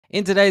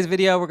In today's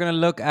video, we're going to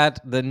look at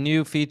the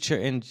new feature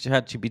in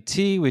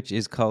ChatGPT, which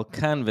is called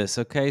Canvas.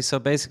 Okay, so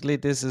basically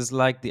this is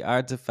like the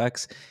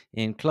artifacts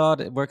in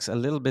Claude. It works a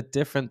little bit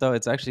different though.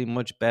 It's actually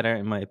much better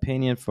in my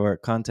opinion for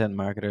content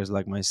marketers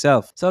like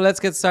myself. So let's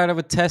get started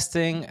with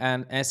testing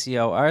an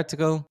SEO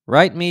article.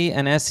 Write me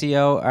an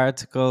SEO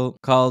article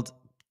called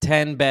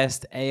 10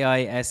 best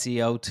AI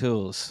SEO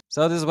tools.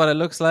 So this is what it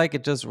looks like.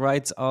 It just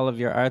writes all of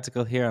your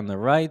article here on the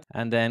right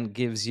and then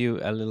gives you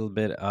a little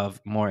bit of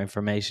more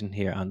information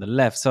here on the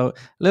left. So a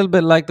little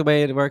bit like the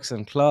way it works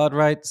in Claude,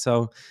 right?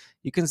 So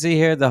you can see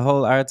here the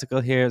whole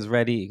article here is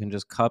ready. You can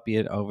just copy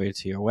it over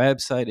to your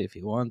website if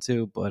you want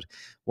to. But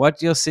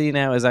what you'll see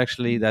now is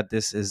actually that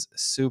this is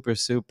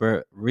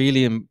super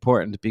really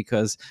important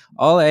because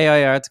all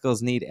AI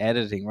articles need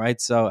editing, right?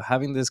 So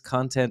having this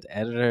content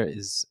editor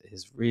is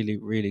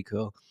really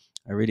cool.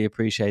 I really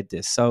appreciate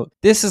this. So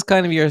this is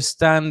kind of your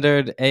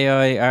standard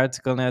AI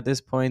article now at this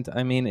point.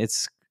 I mean,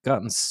 it's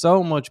gotten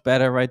so much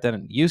better, right, than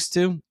it used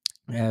to.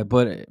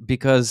 But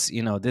because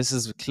this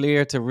is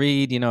clear to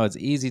read, it's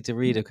easy to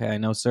read. Okay, I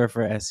know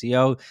Surfer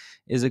SEO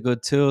is a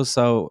good tool,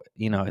 so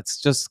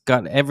it's just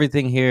got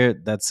everything here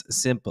that's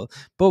simple.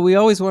 But we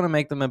always want to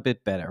make them a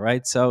bit better,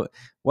 right? So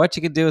what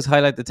you can do is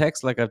highlight the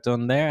text like I've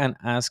done there and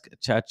ask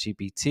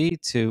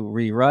ChatGPT to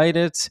rewrite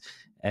it.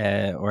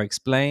 Or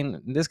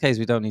explain. In this case,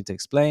 we don't need to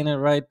explain it,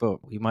 right?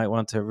 But we might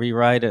want to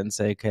rewrite it and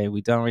say, okay,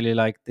 we don't really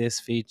like this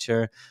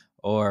feature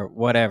or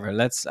whatever.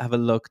 Let's have a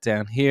look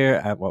down here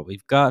at what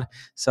we've got.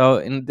 So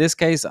in this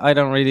case, I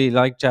don't really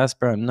like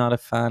Jasper. I'm not a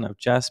fan of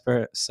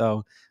Jasper.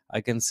 So I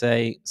can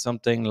say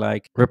something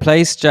like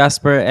replace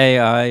Jasper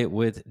AI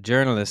with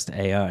journalist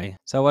AI.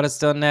 So what it's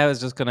done now is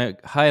just going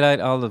to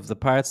highlight all of the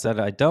parts that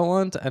I don't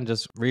want and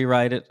just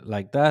rewrite it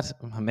like that.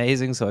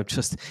 Amazing. So I've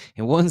just,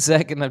 in 1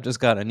 second, I've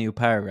just got a new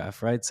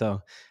paragraph, right?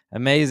 So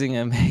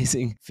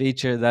amazing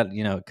feature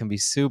that can be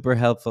super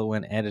helpful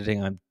when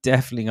editing. I'm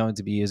definitely going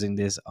to be using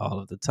this all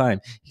of the time.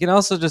 You can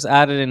also just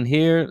add it in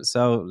here.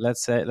 So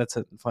let's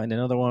find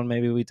another one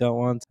maybe we don't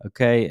want.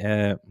 Okay,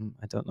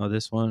 I don't know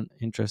this one.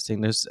 Interesting.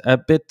 There's a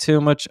bit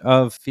too much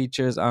of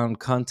features on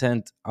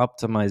content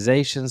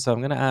optimization, so I'm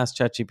going to ask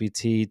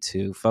ChatGPT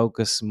to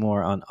focus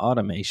more on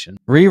automation.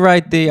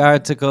 Rewrite the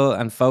article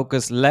and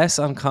focus less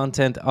on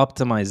content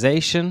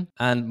optimization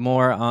and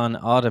more on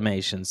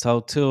automation.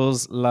 So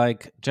tools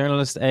like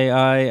Journalist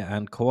AI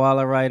and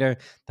Koala Writer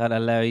that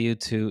allow you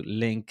to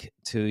link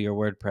to your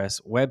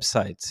WordPress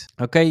website.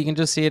 Okay, you can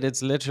just see it.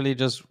 It's literally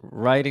just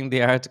writing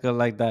the article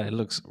like that. It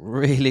looks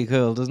really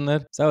cool, doesn't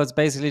it? So it's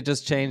basically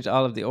just changed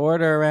all of the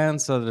order around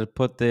so that it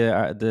put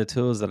the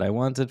tools that I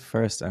wanted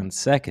first and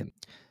second.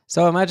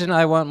 So imagine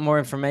I want more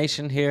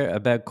information here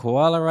about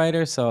Koala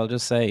Writer. So I'll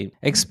just say,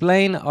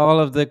 explain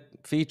all of the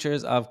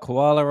features of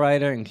Koala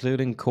Writer,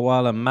 including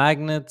Koala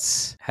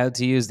magnets, how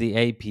to use the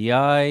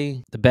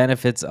API, the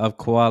benefits of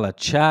Koala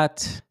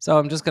chat. So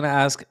I'm just going to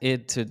ask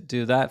it to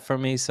do that for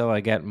me so I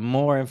get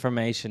more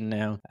information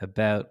now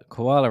about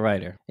Koala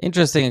Writer.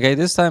 Interesting. Okay,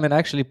 this time it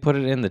actually put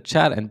it in the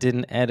chat and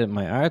didn't edit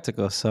my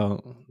article.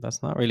 So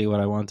that's not really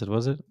what I wanted,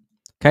 was it?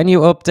 Can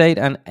you update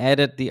and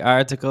edit the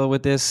article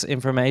with this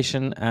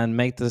information and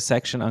make the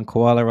section on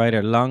Koala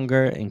Writer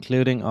longer,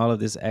 including all of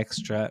this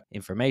extra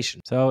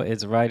information? So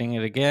it's writing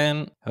it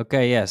again.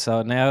 Okay, yeah,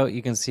 so now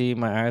you can see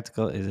my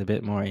article is a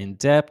bit more in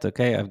depth.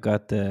 Okay, I've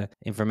got the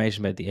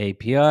information about the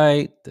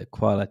API, the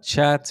Koala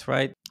chat,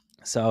 right?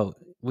 So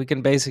we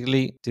can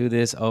basically do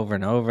this over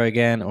and over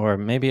again, or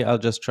maybe I'll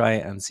just try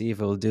and see if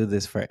it will do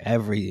this for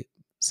every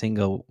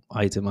single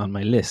item on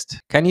my list.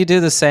 Can you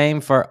do the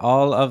same for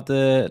all of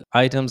the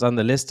items on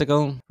the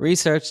listicle?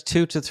 Research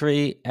 2 to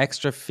 3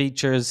 extra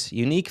features,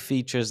 unique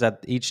features that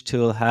each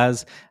tool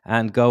has,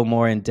 and go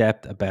more in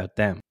depth about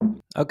them.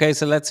 Okay,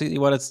 so let's see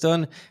what it's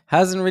done.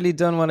 Hasn't really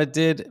done what it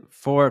did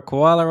for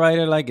Koala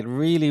Writer. Like, it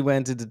really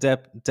went into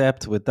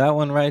depth with that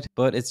one, right?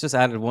 But it's just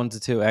added 1 to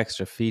 2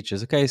 extra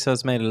features. Okay, so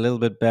it's made it a little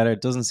bit better.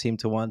 It doesn't seem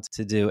to want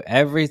to do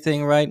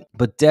everything right,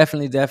 but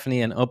definitely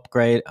an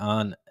upgrade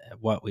on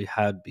what we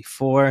had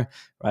before,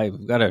 right?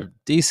 We've got a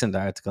decent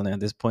article now at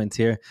this point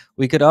here.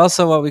 We could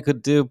also, what we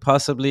could do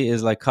possibly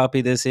is like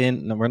copy this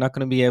in. Now, we're not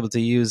going to be able to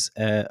use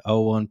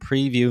O1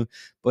 preview,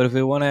 but if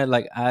we want to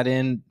like add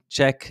in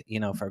check,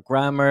 for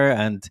grammar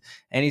and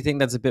anything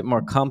that's a bit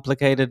more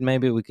complicated,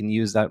 maybe we can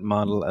use that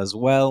model as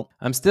well.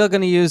 I'm still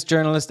going to use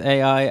Journalist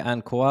AI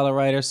and Koala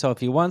Writer. So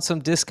if you want some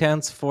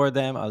discounts for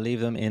them, I'll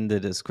leave them in the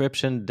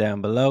description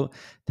down below.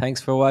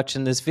 Thanks for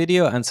watching this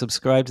video and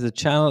subscribe to the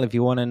channel if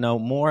you want to know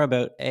more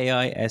about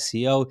AI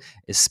SEO,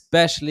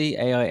 especially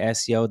AI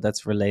SEO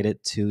that's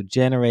related to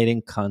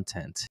generating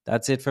content.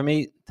 That's it for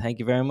me. Thank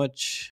you very much.